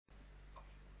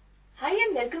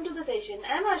everyone, welcome to the session.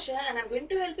 I am Asha and I am going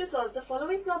to help you solve the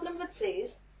following problem which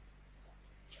says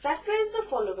factorize the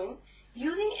following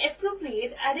using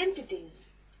appropriate identities.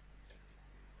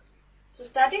 So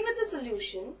starting with the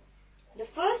solution, the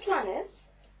first one is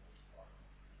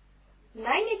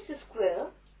 9x square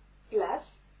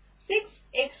plus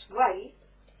 6xy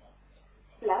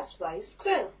plus y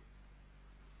square.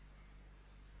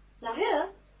 Now here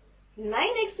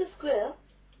 9x square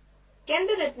can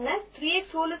be written as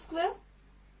 3x whole square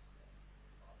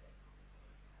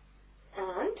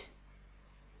and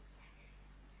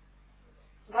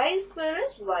y square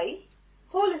is y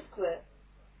whole square,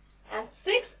 and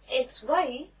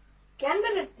 6xy can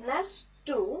be written as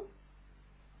 2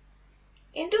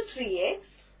 into 3x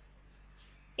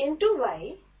into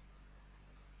y.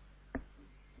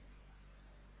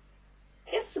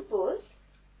 If suppose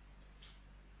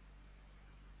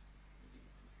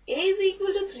a is equal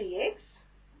to 3x,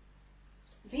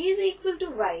 b is equal to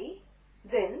y,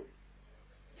 then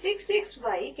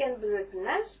 6xy can be written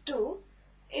as 2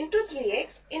 into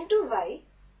 3x into y,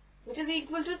 which is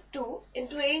equal to 2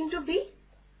 into a into b.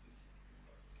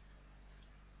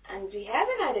 And we have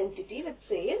an identity which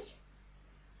says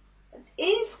that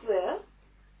a square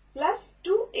plus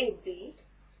 2ab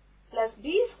plus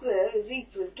b square is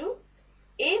equal to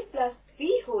a plus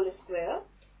b whole square.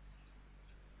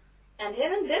 And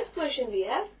here in this question we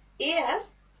have a as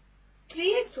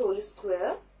 3x whole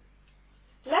square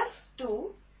plus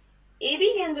 2, ab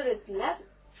can be written as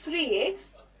 3x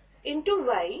into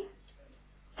y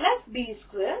plus b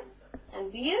square,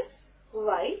 and b is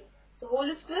y, so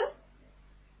whole square.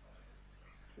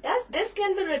 Thus this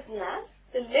can be written as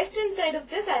the left hand side of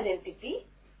this identity,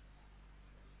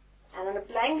 and on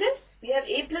applying this we have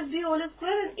a plus b whole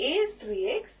square, and a is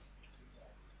 3x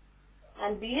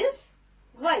and b is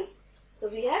y. So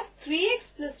we have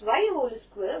 3x plus y whole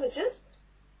square, which is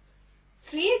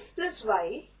 3x plus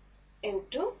y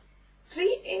into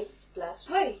 3x plus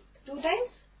y, 2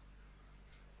 times.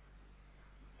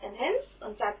 And hence,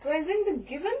 on factorizing the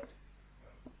given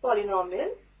polynomial,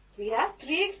 we have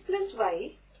 3x plus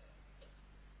y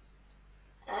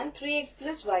and 3x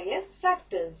plus y as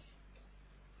factors.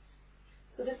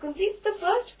 So this completes the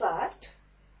first part.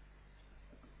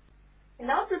 And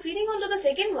now proceeding on to the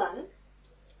second one,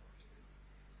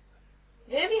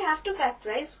 where we have to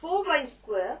factorize 4y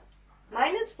square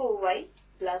minus 4y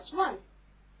plus 1.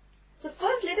 So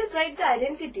first let us write the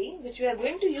identity which we are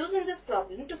going to use in this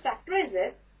problem to factorize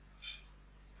it.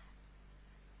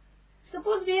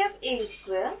 Suppose we have a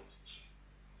square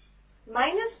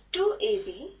minus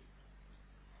 2ab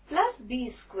plus b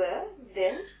square,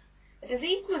 then it is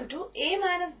equal to a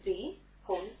minus b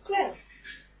whole square.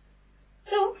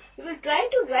 So we will try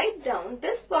to write down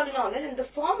this polynomial in the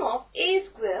form of a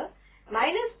square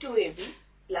minus 2ab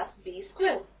plus b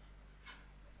square.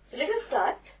 So let us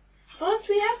start. First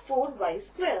we have 4y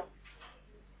square.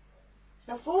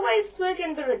 Now 4y square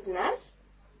can be written as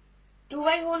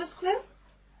 2y whole square,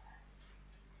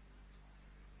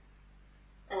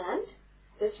 and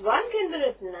this 1 can be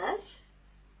written as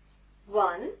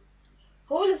 1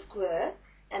 whole square,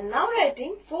 and now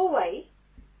writing 4y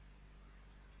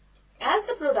as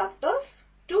the product of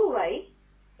 2y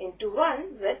into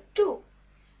 1 with 2.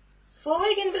 So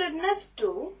 4y can be written as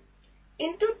 2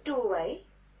 into 2y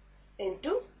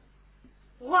into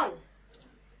 1.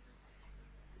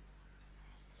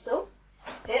 So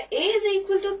here a is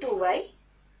equal to 2y,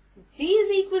 b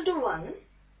is equal to 1,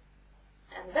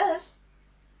 and thus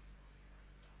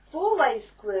 4y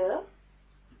square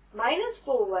minus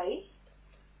 4y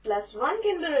plus 1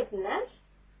 can be written as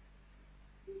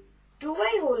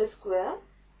 2y whole square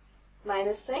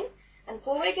minus sign, and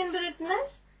 4y can be written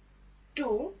as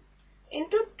 2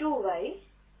 into 2y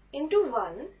into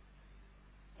 1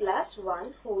 plus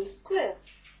 1 whole square,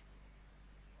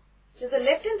 which is the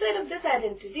left hand side of this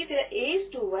identity where a is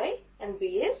 2y and b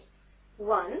is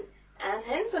 1, and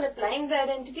hence on applying the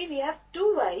identity we have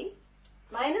 2y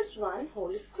minus 1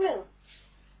 whole square,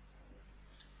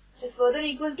 which is further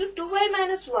equal to 2y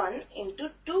minus 1 into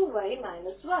 2y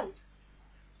minus 1.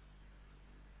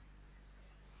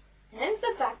 Hence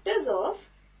the factors of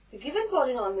the given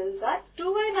polynomials are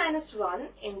 2y minus 1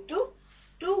 into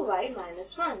 2y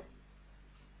minus 1.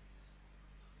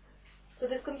 So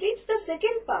this completes the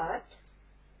second part.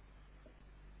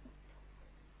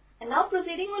 And now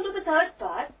proceeding on to the third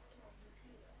part,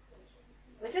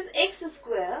 which is x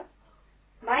square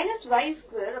minus y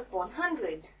square upon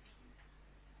 100.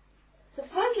 So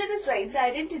first let us write the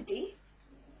identity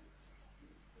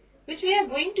which we are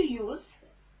going to use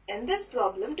in this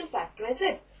problem to factorize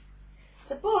it.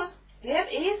 Suppose we have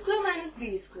a square minus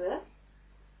b square,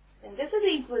 and this is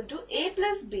equal to a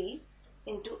plus b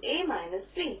into a minus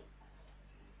b.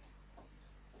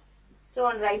 So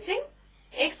on writing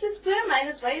x square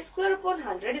minus y square upon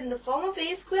 100 in the form of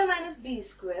a square minus b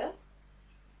square.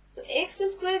 So x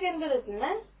square can be written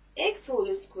as x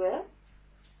whole square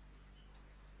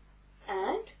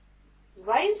and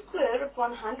y square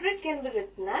upon 100 can be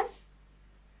written as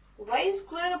y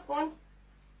square upon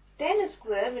 10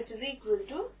 square, which is equal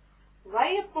to y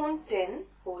upon 10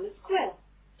 whole square.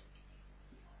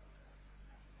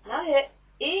 Now here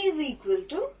a is equal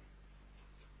to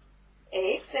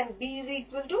x and b is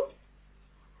equal to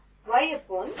y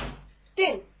upon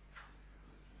 10.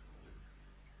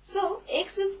 So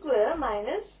x square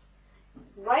minus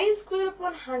y square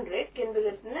upon 100 can be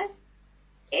written as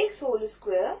x whole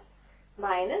square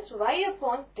minus y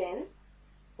upon 10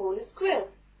 whole square.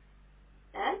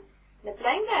 And in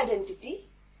applying the identity,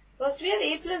 first we have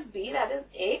a plus b, that is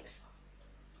x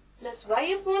plus y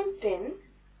upon 10.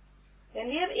 Then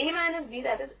we have a minus b,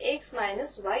 that is x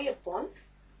minus y upon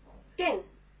 10.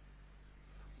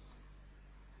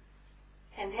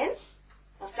 And hence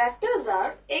our factors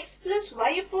are x plus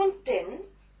y upon 10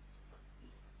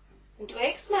 into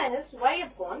x minus y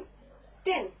upon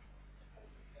 10.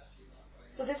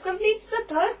 So this completes the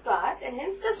third part and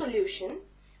hence the solution.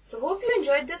 So hope you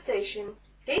enjoyed this session.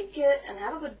 Take care and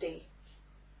have a good day.